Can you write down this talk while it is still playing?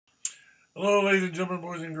Hello, ladies and gentlemen,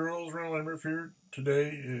 boys and girls. Randall M here.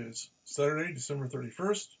 Today is Saturday, December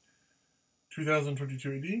 31st,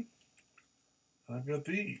 2022 AD. I've got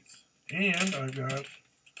these. And I've got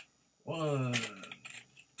 1,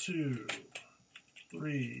 2,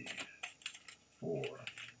 3, 4.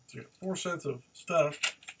 So I got 4 sets of stuff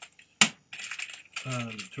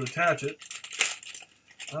to attach it.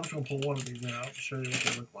 I'm just going to pull one of these out to show you what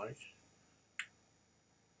they look like.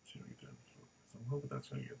 See if we get that in focus. I'm hoping that's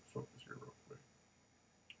going to get in focus here real quick.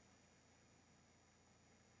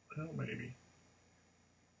 Well, maybe.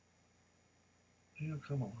 Yeah,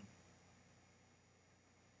 come on.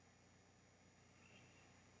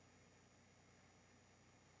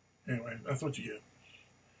 Anyway, that's what you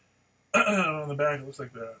get. On the back, it looks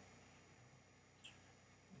like that.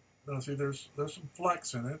 Now, see, there's some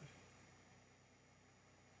flex in it.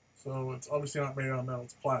 So it's obviously not made out of metal,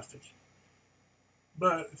 it's plastic.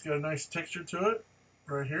 But it's got a nice texture to it.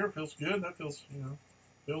 Right here, it feels good. That feels,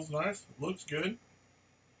 feels nice. It looks good.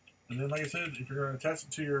 And then, like I said, if you're going to attach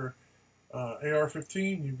it to your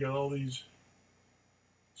AR-15, you've got all these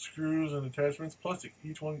screws and attachments. Plus,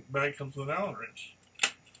 each one bag comes with an Allen wrench.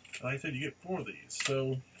 And like I said, you get 4 of these.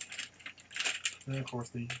 So, and of course,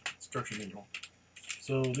 the instruction manual.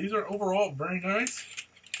 So these are overall very nice.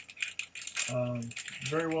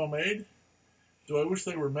 Very well made. Do I wish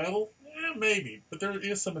they were metal? Yeah, maybe. But there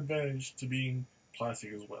is some advantage to being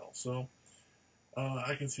plastic as well. So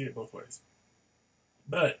I can see it both ways.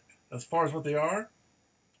 But as far as what they are,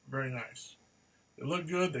 very nice. They look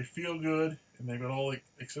good, they feel good, and they've got all the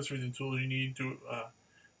accessories and tools you need to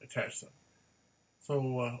attach them.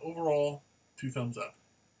 So overall, 2 thumbs up.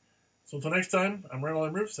 So until next time, I'm Randall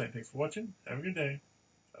M saying thanks for watching. Have a good day.